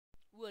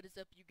What is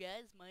up, you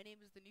guys? My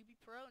name is the Newbie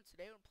Pro, and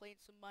today I'm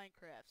playing some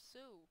Minecraft.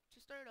 So, to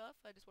start off,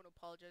 I just want to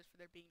apologize for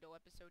there being no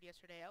episode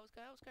yesterday. I was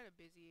kind of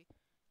busy.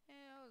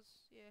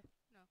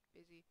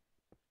 Busy.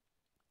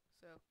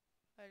 So,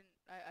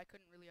 I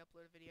couldn't really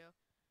upload a video.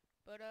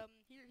 But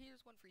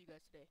here's one for you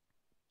guys today.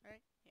 All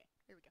right? Yeah,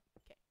 here we go.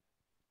 Okay.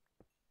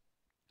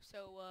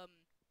 So,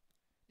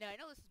 now I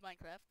know this is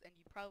Minecraft, and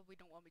you probably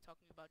don't want me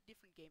talking about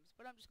different games,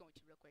 but I'm just going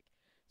to real quick.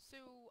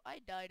 So,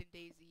 I died in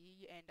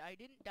DayZ, and I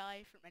didn't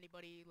die from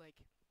anybody like.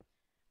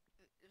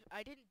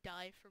 I didn't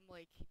die from,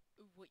 like,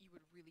 what you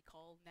would really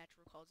call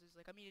natural causes.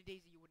 Like, I mean, in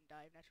DayZ you wouldn't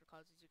die of natural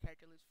causes. Your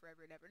character lives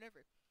forever and ever and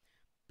ever.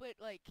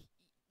 But, like,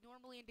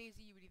 normally in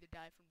DayZ you would either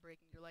die from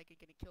breaking your leg and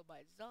getting killed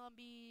by a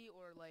zombie,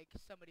 or, like,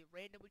 somebody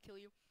random would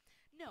kill you.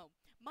 No,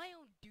 my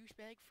own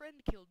douchebag friend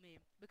killed me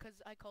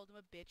because I called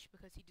him a bitch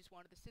because he just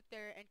wanted to sit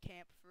there and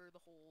camp for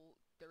the whole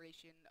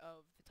duration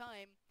of the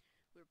time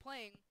we were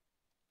playing,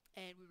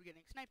 and we were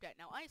getting sniped at.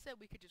 Now, I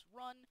said we could just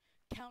run,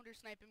 counter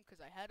snipe him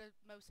because I had a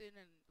mouse in,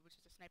 and which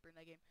is a sniper in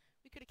that game.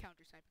 We could have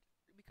counter sniped.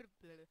 We could have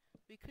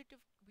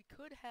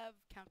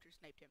counter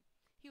sniped him.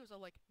 He was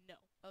all like, "No."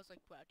 I was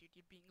like, "Wow, dude,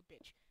 you're being a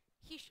bitch."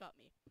 He shot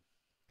me.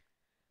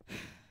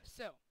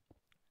 So,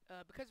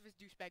 because of his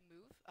douchebag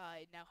move,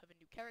 I now have a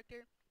new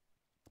character,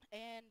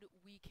 and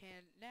we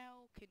can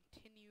now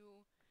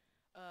continue.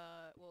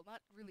 Well, not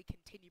really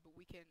continue, but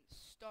we can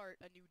start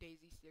a new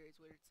DayZ series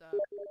where it's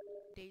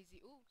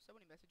DayZ. Ooh,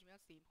 somebody messaged me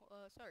on Steam.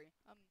 Sorry.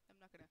 I'm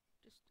not gonna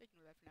just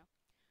ignore that for now.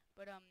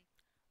 But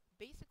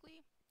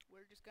basically,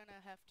 we're just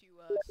gonna have to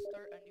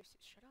start a new.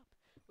 Shut up.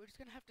 We're just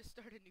gonna have to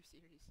start a new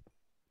series.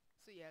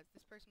 So yeah,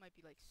 this person might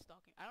be like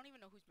stalking. I don't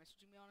even know who's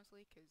messaging me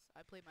honestly, cause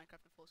I play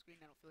Minecraft in full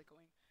screen. I don't feel like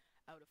going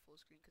out of full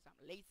screen cause I'm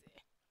lazy.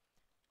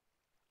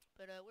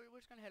 But we're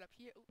just gonna head up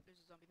here. Oh,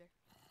 there's a zombie there.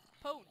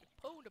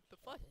 Pwned up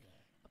the foot.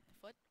 Up the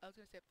foot. I was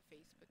gonna say up the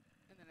face, but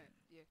and then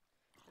yeah.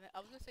 And then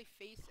I was gonna say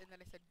face, and then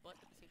I said butt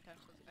at the same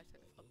time, so I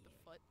said up the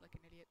foot like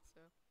an idiot.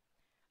 So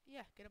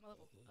yeah, get him a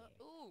level.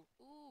 Ooh,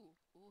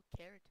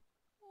 carrot.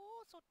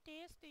 Oh, so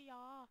tasty,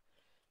 yeah.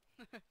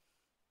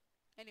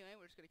 Anyway,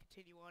 we're just gonna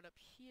continue on up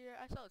here.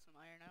 I saw some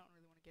iron. I don't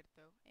really want to get it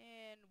though.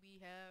 And we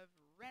have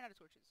ran out of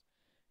torches.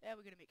 Yeah,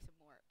 we're gonna make some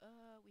more.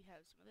 We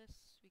have some of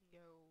this. We can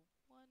go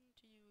 1,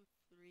 2,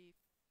 3,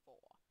 4.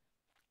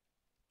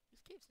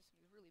 This cave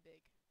system is really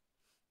big.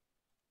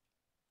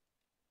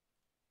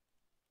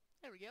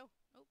 There we go.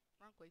 Oh,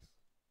 wrong place.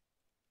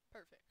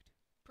 Perfect.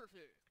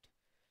 Perfect.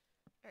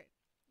 Alright.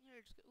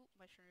 Here, just go. Ooh,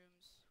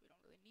 mushrooms. We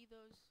don't really need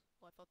those.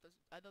 Well, I thought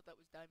that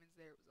was diamonds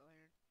there. It was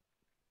iron.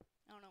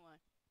 I don't know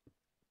why.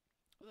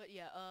 But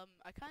yeah,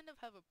 I kind of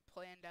have a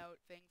planned out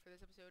thing for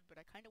this episode, but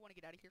I kind of want to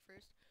get out of here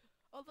first.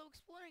 Although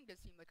exploring does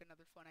seem like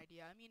another fun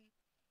idea. I mean,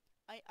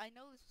 I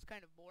know this is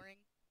kind of boring,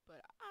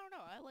 but I don't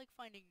know. I like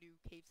finding new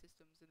cave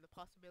systems and the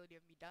possibility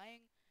of me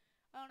dying.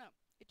 I don't know.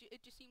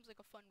 It just seems like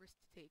a fun risk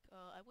to take.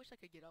 I wish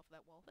I could get off of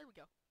that wall. There we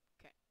go.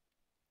 Okay.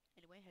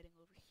 Anyway, heading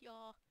over here.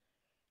 Oh,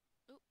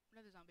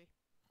 another zombie.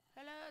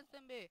 Hello,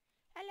 zombie.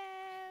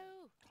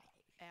 Hello.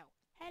 Ow.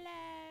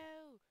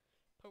 Hello.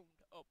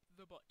 Pwned up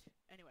the butt.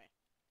 Anyway.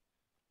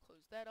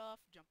 Close that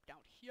off, jump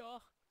down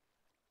here,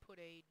 put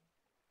a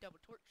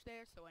double torch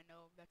there so I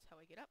know that's how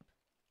I get up,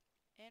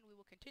 and we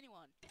will continue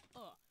on.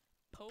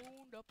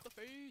 Pwned up the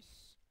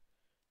face!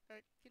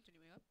 Alright,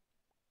 continuing up.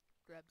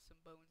 Grab some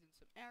bones and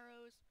some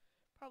arrows.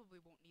 Probably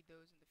won't need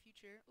those in the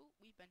future. Oh,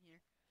 we've been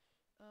here.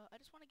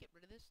 I just want to get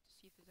rid of this to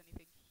see if there's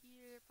anything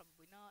here.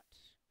 Probably not.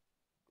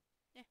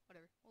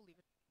 Whatever. We'll leave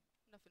it.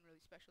 Nothing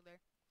really special there.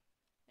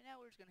 And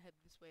now we're just gonna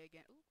head this way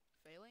again. Ooh,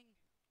 failing.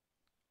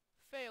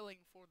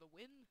 Failing for the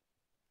win.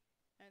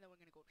 And then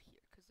we're gonna go over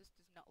here, because this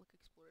does not look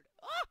explored.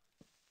 Ah!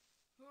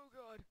 Oh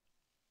god.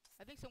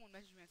 I think someone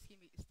messaged me on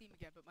Steam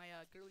again, but my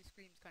girly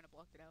screams kind of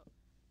blocked it out.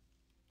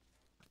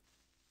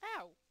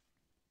 Ow!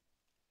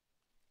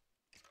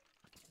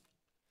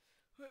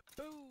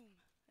 Boom!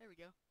 There we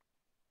go.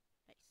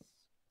 Nice.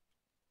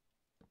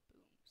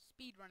 Boom.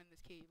 Speed run in this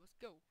cave. Let's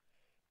go.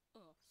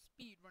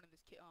 Speed run in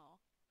this cave. Aw.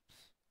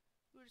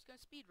 We were just gonna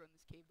speed run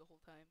this cave the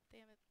whole time.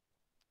 Damn it.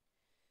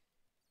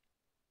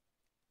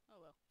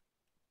 Oh well.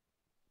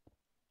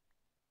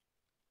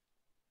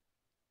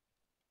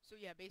 So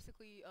yeah,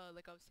 basically,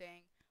 like I was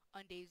saying,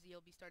 on DayZ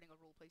I'll be starting a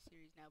roleplay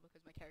series now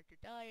because my character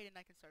died and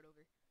I can start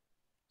over.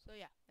 So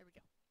yeah, there we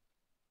go.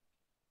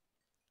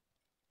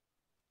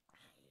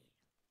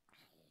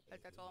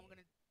 That's all I'm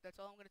gonna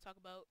talk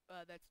about.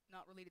 That's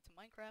not related to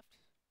Minecraft.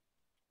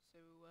 So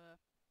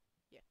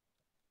yeah,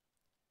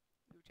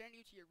 we return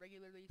you to your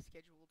regularly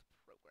scheduled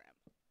program.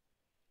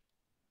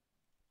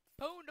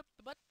 Pwned up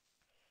the butt.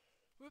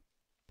 Whoop.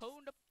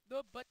 Pwned up the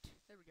butt.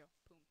 There we go.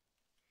 Boom.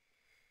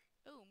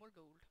 Oh, more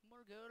gold.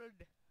 More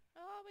gold.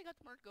 Oh, we got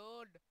more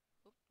gold.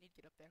 Oh, need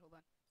to get up there. Hold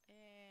on.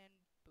 And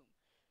boom.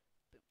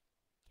 Boom.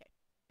 Okay.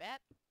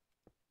 Bat.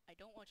 I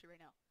don't want you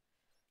right now.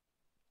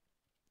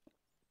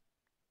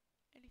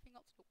 Anything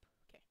else? Nope.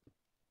 Okay.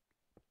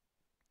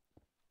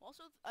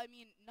 Also, I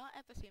mean, not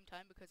at the same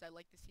time because I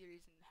like the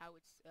series and how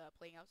it's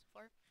playing out so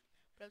far.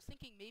 But I was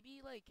thinking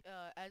maybe, like,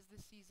 as the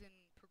season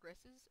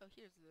progresses, oh,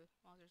 here's the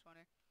monster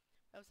spawner.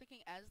 I was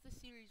thinking as the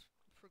series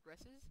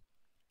progresses,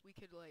 we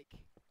could like,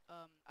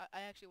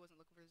 I actually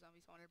wasn't looking for the zombie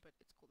spawner, but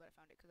it's cool that I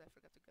found it because I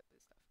forgot to get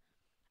this stuff.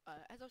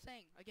 As I was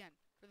saying, again,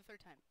 for the third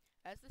time,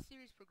 as the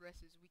series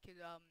progresses, we could,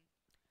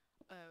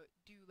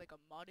 do like a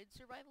modded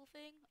survival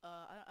thing.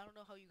 I don't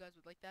know how you guys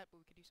would like that,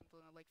 but we could do something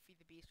like Feed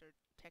the Beast or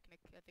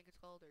Technic, I think it's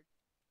called, or,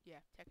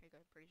 yeah, Technic,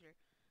 I'm pretty sure.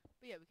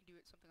 But yeah, we can do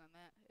it something on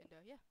that, and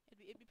yeah,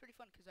 it'd be pretty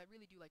fun because I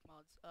really do like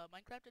mods.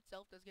 Minecraft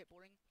itself does get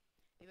boring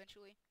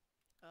eventually,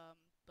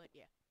 but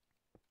yeah,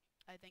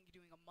 I think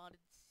doing a modded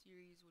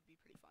series would be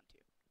pretty fun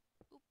too.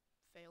 Oop,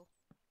 fail.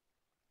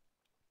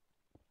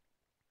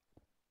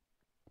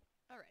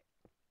 All right,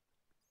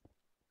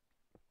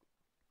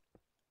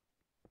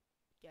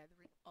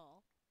 gathering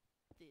all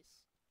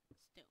this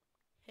stone.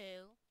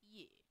 Hell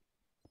yeah.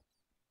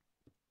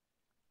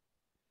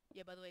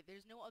 Yeah, by the way,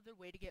 there's no other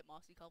way to get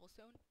mossy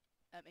cobblestone.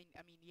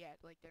 Yeah,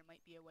 like there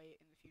might be a way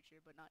in the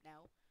future, but not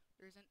now.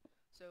 There isn't.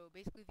 So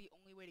basically, the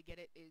only way to get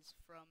it is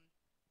from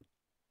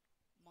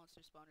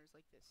monster spawners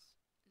like this.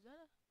 Is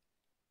that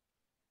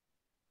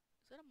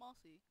a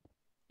mossy?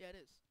 Yeah, it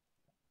is.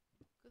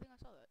 Good thing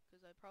I saw that,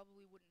 because I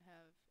probably wouldn't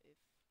have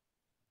if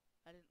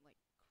I didn't like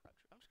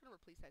crouch. I'm just gonna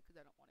replace that because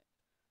I don't want it.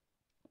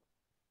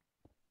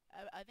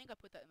 I think I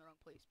put that in the wrong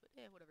place, but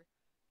yeah, whatever.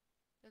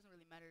 Doesn't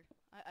really matter.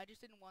 I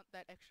just didn't want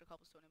that extra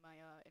cobblestone in my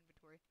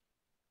inventory.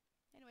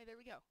 Anyway, there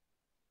we go.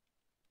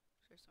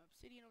 So there's some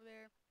obsidian over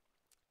there.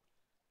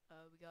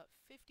 We got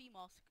 50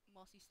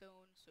 mossy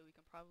stone, so we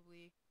can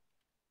probably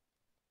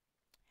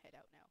head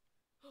out now.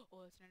 Oh,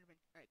 it's an enderman.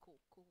 Alright, cool.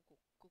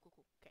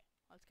 Okay,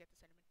 let's get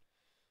this enderman.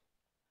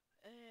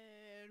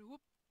 And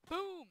whoop,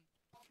 boom!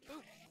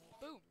 Boom,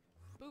 boom,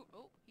 boom.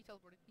 Oh, he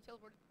teleported.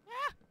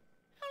 Ah!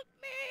 Help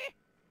me!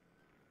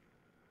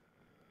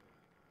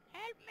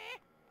 Help me!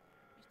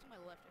 He's to my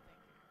left, I think.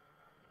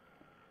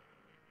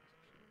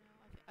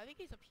 I think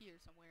he's up here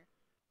somewhere.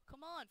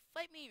 Come on,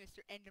 fight me,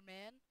 Mr.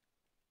 Enderman.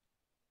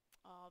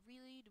 Aw,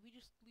 really? Did we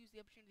just lose the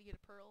opportunity to get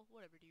a pearl?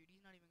 Whatever, dude.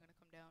 He's not even gonna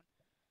come down.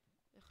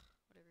 Ugh,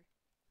 whatever.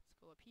 Let's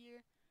go up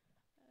here.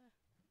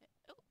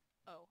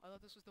 Oh, I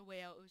thought this was the way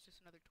out. It was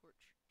just another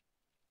torch.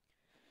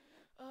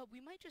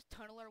 We might just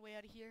tunnel our way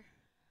out of here.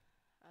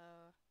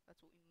 That's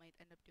what we might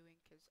end up doing,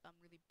 because I'm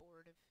really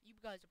bored of... You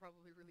guys are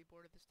probably really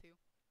bored of this, too.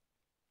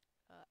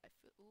 I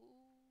feel...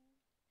 Ooh.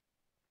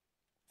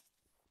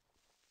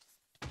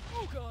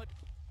 Oh, God!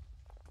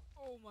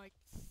 Oh, my...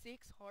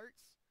 6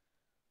 hearts?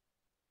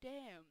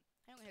 Damn.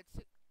 I only had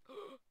 6...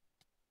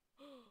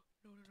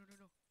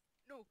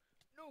 No.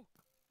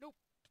 Nope.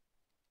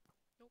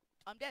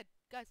 I'm dead.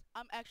 Guys,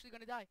 I'm actually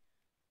gonna die.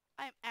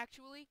 I am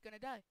actually gonna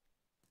die.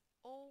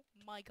 Oh,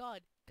 my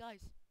God.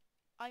 Guys,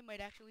 I might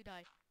actually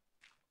die.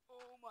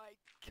 Oh my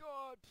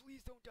God,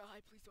 please don't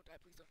die, please don't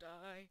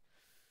die.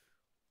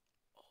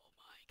 Oh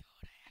my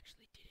God, I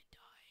actually didn't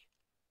die.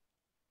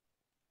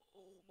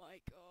 Oh my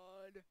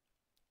God.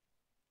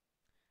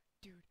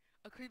 Dude,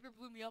 a creeper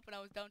blew me up and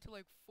I was down to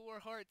like 4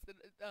 hearts,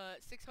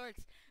 6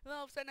 hearts. And then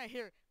all of a sudden I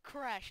hear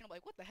crash and I'm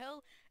like, what the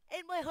hell?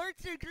 And my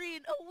hearts are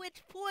green, a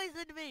witch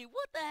poisoned me,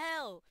 what the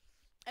hell?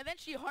 And then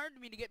she harmed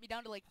me to get me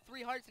down to like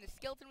 3 hearts and a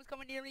skeleton was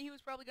coming near me, he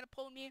was probably gonna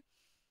pull me.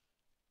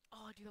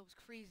 Oh, dude, that was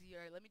crazy.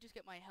 Alright, let me just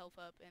get my health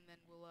up, and then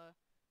we'll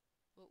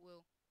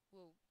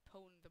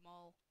pwn them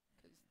all,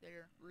 because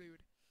they're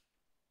rude.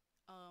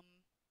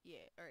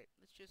 Yeah, alright,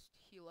 let's just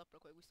heal up real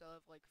quick. We still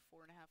have, like,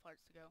 4.5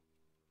 hearts to go.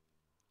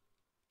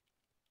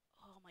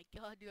 Oh my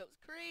God, dude, that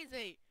was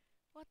crazy!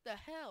 What the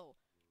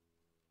hell?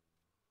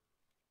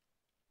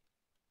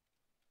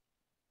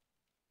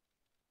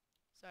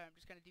 Sorry, I'm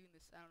just kind of doing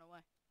this. I don't know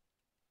why.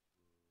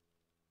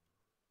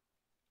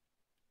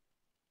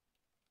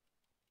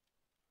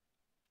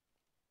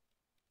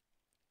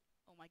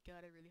 Oh my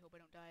God, I really hope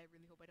I don't die. I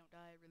really hope I don't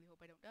die.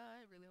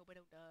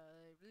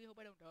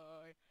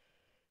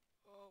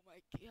 Oh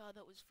my God,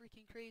 that was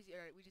freaking crazy.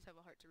 Alright, we just have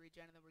a heart to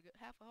regen and then we're good.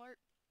 Half a heart.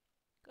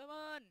 Come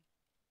on.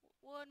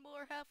 One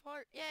more half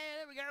heart. Yeah,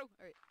 there we go.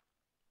 Alright.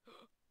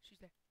 She's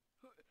there.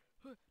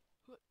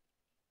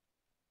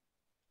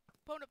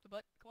 Pwn up the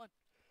butt. Come on.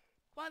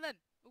 Come on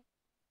then. Ooh.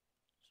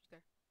 She's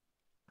there.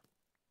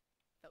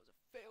 That was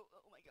a fail.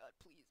 Oh my God,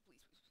 please.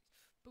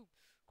 Boom.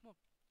 Come on.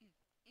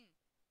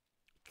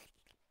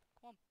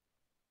 Come on.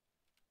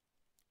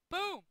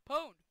 Boom!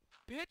 Pwned!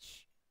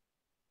 Bitch!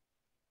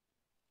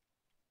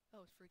 That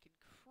was freaking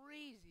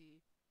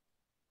crazy.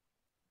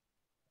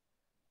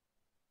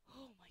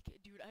 Oh my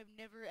God, dude, I've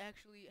never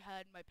actually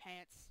had my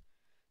pants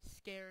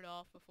scared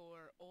off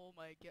before. Oh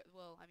my God.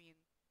 Well, I mean,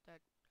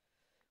 that...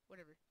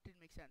 Whatever. Didn't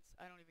make sense.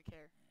 I don't even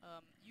care.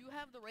 You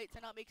have the right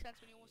to not make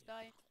sense when you almost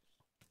die.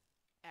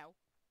 Ow.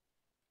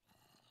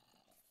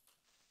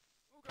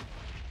 Okay.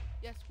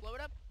 Yes, blow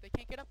it up. They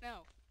can't get up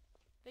now.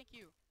 Thank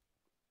you.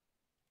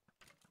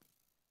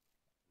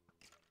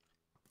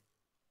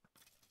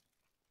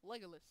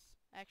 Legolas.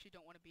 I actually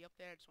don't want to be up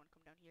there. I just want to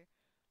come down here.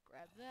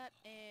 Grab that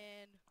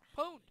and...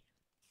 Pwned!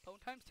 Pwn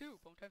times 2.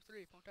 Pwn times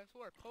 3. Pwn times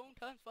 4. Pwn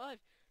times 5.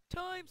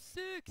 Times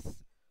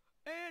 6!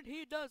 And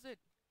he does it!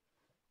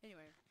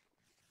 Anyway.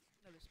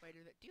 Another spider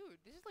that... Dude,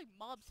 this is like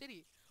Mob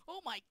City.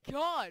 Oh my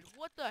god!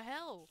 What the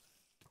hell?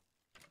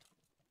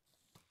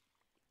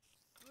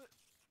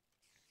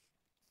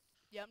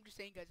 Yeah, I'm just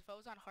saying, guys, if I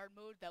was on hard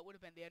mode, that would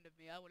have been the end of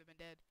me. I would have been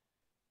dead.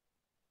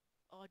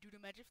 Oh, dude,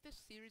 imagine if this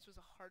series was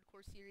a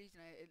hardcore series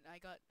and I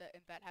got that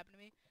and that happened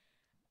to me.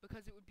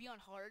 Because it would be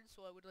on hard,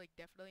 so I would, like,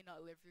 definitely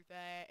not live through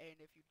that.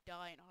 And if you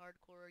die in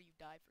hardcore, you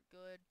die for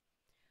good.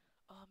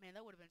 Oh, man,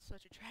 that would have been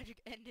such a tragic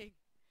ending.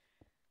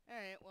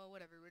 Alright, well,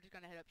 whatever. We're just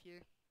gonna head up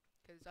here.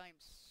 Because I am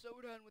so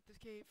done with this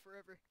cave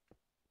forever.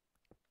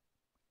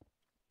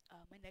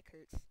 My neck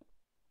hurts.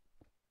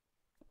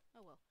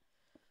 Oh, well.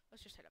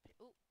 Let's just head up here.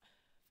 Oh,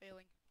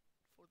 failing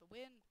for the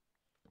win.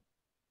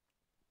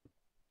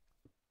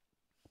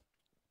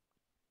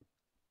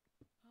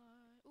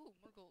 Ooh,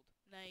 more gold.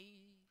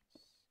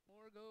 Nice.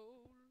 More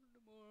gold,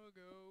 more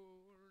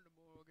gold,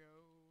 more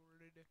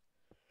gold.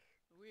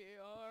 We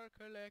are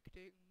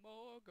collecting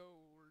more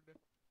gold.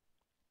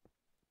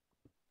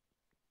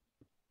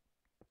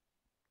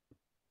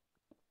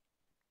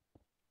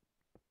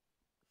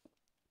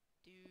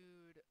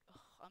 Dude,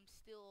 ugh, I'm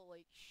still,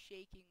 like,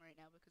 shaking right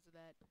now because of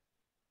that.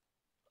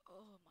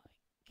 Oh my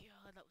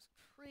god, that was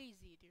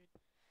crazy, dude.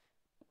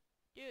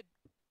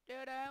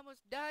 Dude, I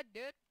almost died,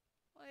 dude.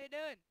 What are you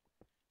doing?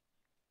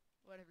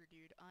 Whatever,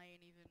 dude, I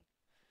ain't even...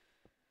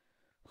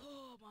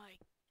 Oh my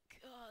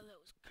god, that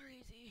was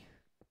crazy.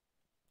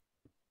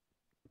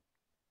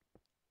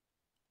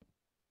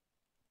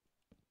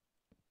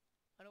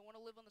 I don't want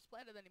to live on this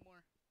planet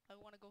anymore. I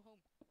want to go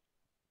home.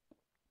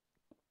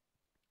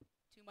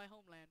 To my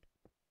homeland.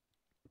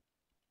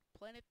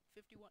 Planet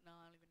 51. No,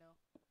 I don't even know.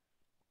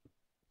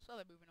 Saw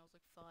that movie when I was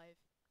like 5.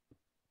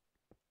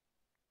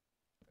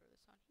 Throw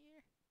this on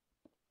here.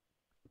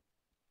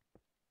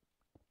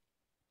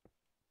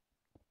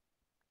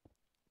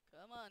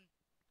 Come on.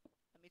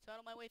 Let me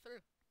tunnel my way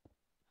through.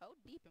 How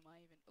deep am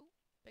I even? Oh,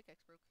 pickaxe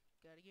broke.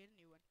 Gotta get a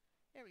new one.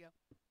 There we go.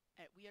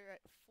 Alright, we are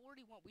at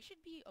 41. We should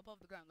be above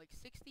the ground. Like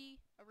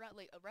 60,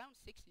 around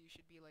 60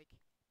 should be like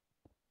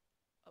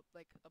up,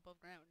 like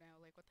above ground now.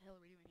 Like, what the hell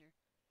are we doing here?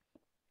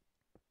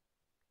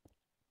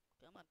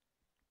 Come on.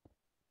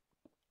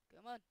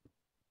 Come on.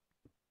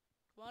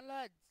 Come on,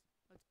 lads.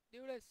 Let's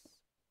do this.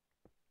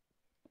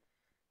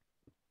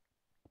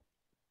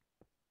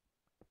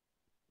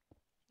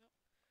 No.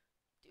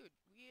 Dude,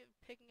 we are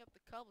picking up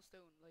the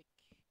cobblestone like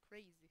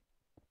crazy.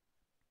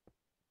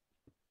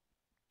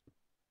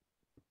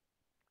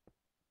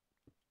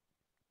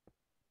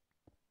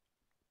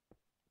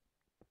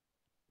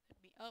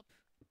 Let me up.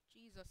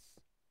 Jesus.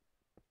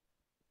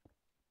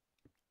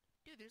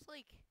 Dude, there's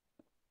like...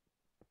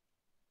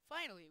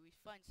 Finally, we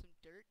find some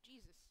dirt.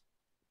 Jesus.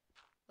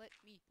 Let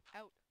me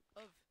out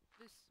of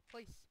this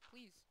place,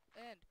 please.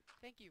 And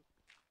thank you.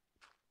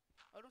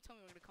 Oh, don't tell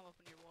me we're gonna come up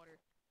in your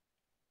water.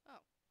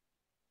 Oh.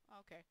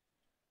 Okay.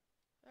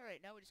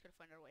 Alright, now we just gotta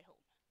find our way home.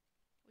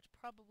 Which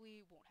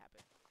probably won't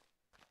happen.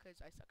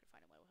 Because I suck at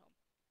finding my way home.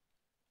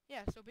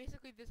 Yeah, so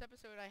basically this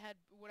episode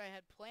what I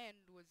had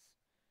planned was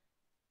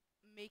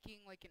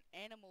making like an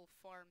animal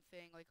farm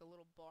thing, like a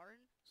little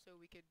barn, so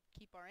we could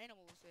keep our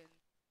animals in.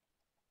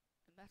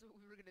 And that's what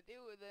we were gonna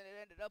do, and then it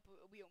ended up,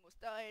 we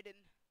almost died, and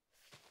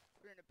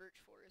we're in a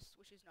birch forest,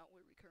 which is not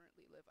where we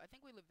currently live. I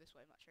think we live this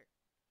way, I'm not sure.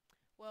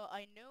 Well,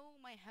 I know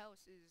my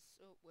house is,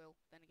 oh, well,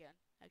 then again,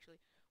 actually.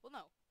 Well,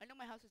 no, I know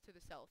my house is to the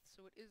south,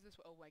 so it is this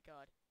way. Oh my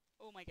god.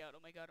 Oh my god,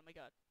 oh my god, oh my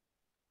god.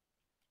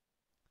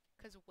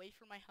 Because away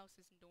from my house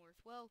is north.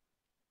 Well,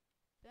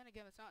 then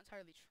again, that's not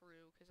entirely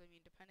true, because, I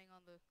mean, depending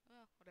on the,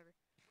 well, whatever.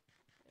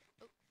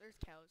 Oh, there's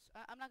cows.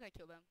 I'm not gonna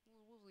kill them.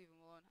 We'll leave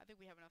them alone. I think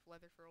we have enough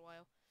leather for a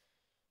while.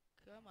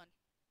 Come on.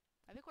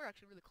 I think we're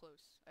actually really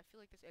close. I feel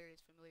like this area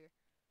is familiar.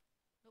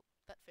 Nope,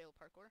 that failed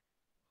parkour.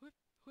 Whoop,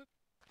 whoop.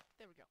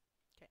 There we go.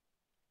 Okay.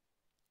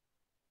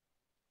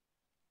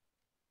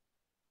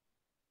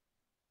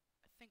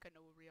 I think I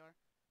know where we are.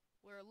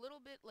 We're a little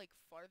bit, like,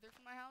 farther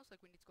from my house.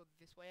 Like, we need to go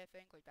this way, I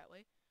think. Like, that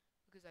way.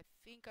 Because I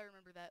think I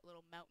remember that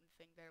little mountain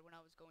thing there when I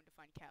was going to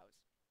find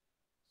cows.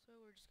 So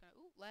we're just gonna...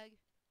 Ooh, lag.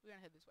 We're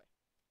gonna head this way.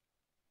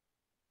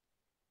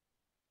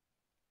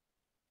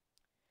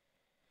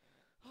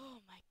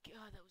 Oh my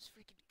god, that was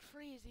freaking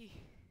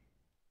crazy.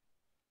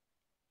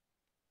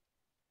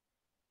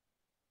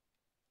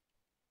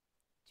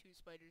 Two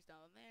spiders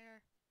down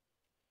there.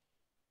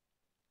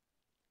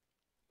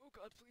 Oh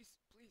god, please,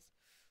 please,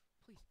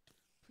 please,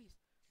 please,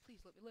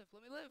 please let me live,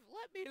 let me live,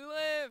 let me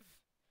live!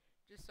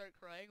 Just start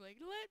crying like,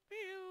 let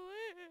me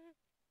live!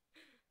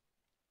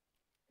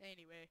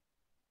 Anyway,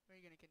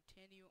 we're gonna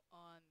continue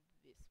on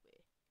this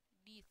way.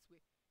 This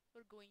way.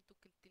 We're going to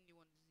continue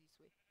on this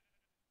way.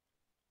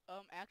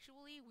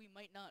 Actually, we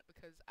might not,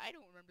 because I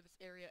don't remember this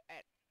area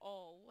at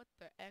all. What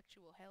the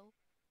actual hell?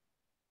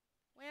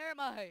 Where am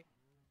I?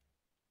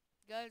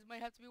 Guys,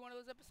 might have to be one of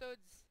those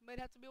episodes. Might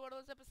have to be one of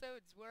those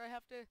episodes where I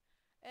have to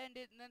end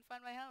it and then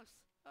find my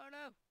house. Oh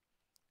no.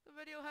 The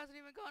video hasn't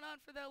even gone on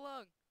for that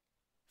long.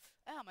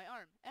 Ow, my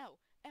arm. Ow,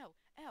 ow,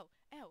 ow,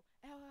 ow,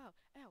 ow, ow,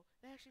 ow.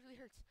 That actually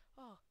really hurts.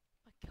 Oh,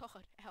 my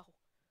god, ow.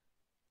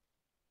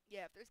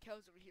 Yeah, if there's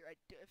cows over here, I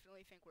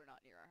definitely think we're not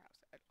near our house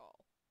at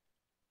all.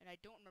 And I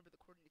don't remember the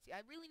coordinates.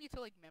 I really need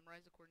to, like,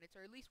 memorize the coordinates,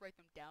 or at least write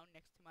them down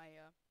next to my,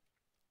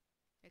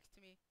 next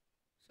to me.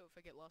 So if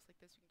I get lost like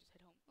this, we can just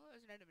head home. Oh,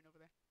 there's an enderman over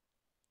there.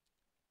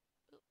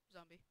 Oh,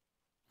 zombie.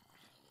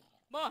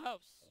 My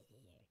house!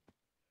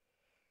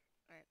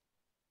 Alright.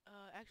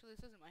 Actually,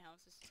 this isn't my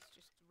house. This is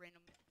just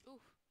random...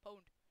 Oof,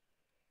 pwned.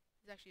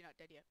 He's actually not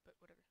dead yet, but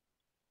whatever.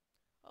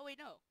 Oh, wait,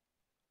 no.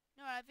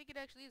 No, I think it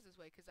actually is this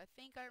way, because I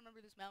think I remember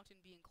this mountain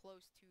being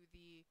close to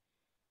the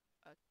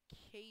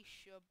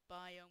acacia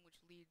biome, which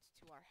leads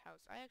to our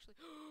house. I actually...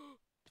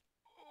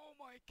 Oh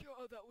my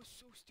god, that was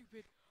so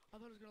stupid.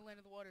 I thought it was going to land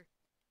in the water.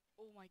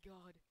 Oh my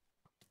god.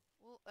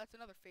 Well, that's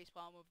another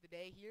facepalm of the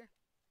day here.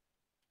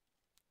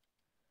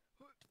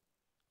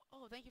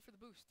 Oh, thank you for the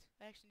boost.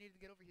 I actually needed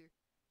to get over here.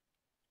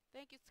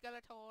 Thank you,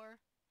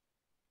 Skeletor.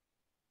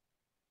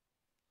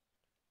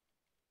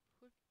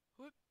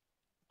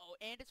 Oh,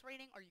 and it's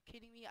raining? Are you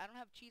kidding me? I don't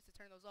have cheese to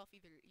turn those off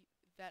either.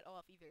 That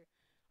off either.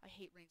 I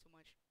hate rain so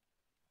much.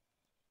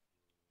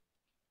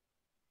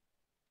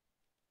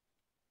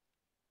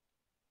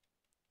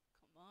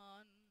 Come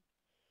on.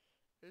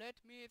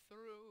 Let me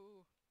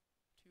through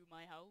to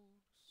my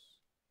house.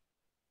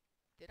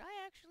 Did I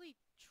actually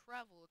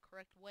travel a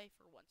correct way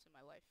for once in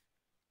my life?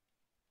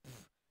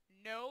 Pfft,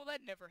 no,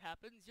 that never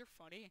happens. You're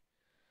funny.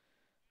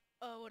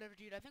 Oh, whatever,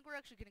 dude. I think we're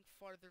actually getting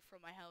farther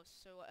from my house,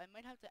 so I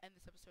might have to end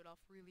this episode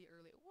off really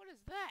early. What is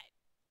that?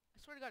 I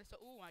swear to God, it's so—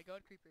 oh my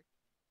god, creeper.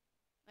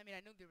 I mean, I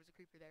knew there was a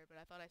creeper there, but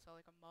I thought I saw,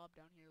 like, a mob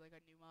down here, like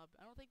a new mob.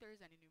 I don't think there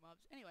is any new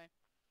mobs. Anyway.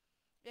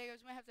 Yeah,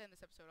 guys, we might have to end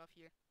this episode off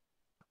here.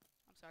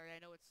 I'm sorry, I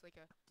know it's, like,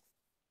 a...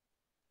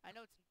 I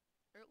know it's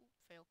an...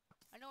 fail.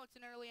 I know it's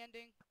an early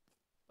ending,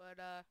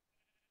 but,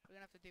 we're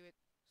gonna have to do it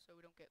so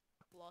we don't get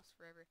lost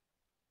forever.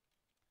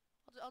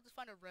 I'll just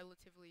find a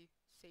relatively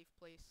safe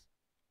place.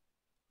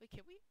 Wait,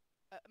 can we?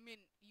 I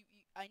mean,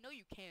 I know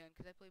you can,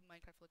 because I played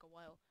Minecraft for like a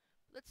while.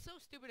 But that's so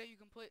stupid that you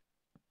can put,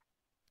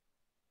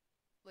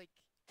 like,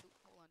 ooh,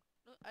 hold on.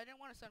 No, I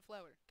didn't want a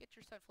sunflower. Get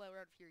your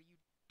sunflower out of here,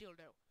 you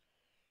dildo.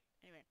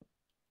 Anyway,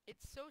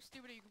 it's so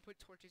stupid that you can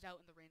put torches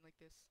out in the rain like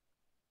this.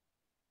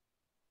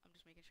 I'm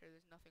just making sure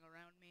there's nothing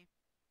around me,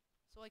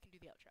 so I can do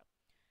the outro.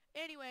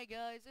 Anyway,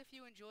 guys, if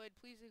you enjoyed,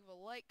 please leave a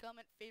like,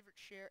 comment, favorite,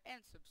 share,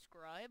 and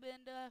subscribe,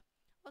 and,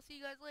 I'll see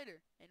you guys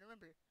later. And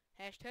remember,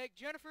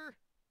 #Jennifer!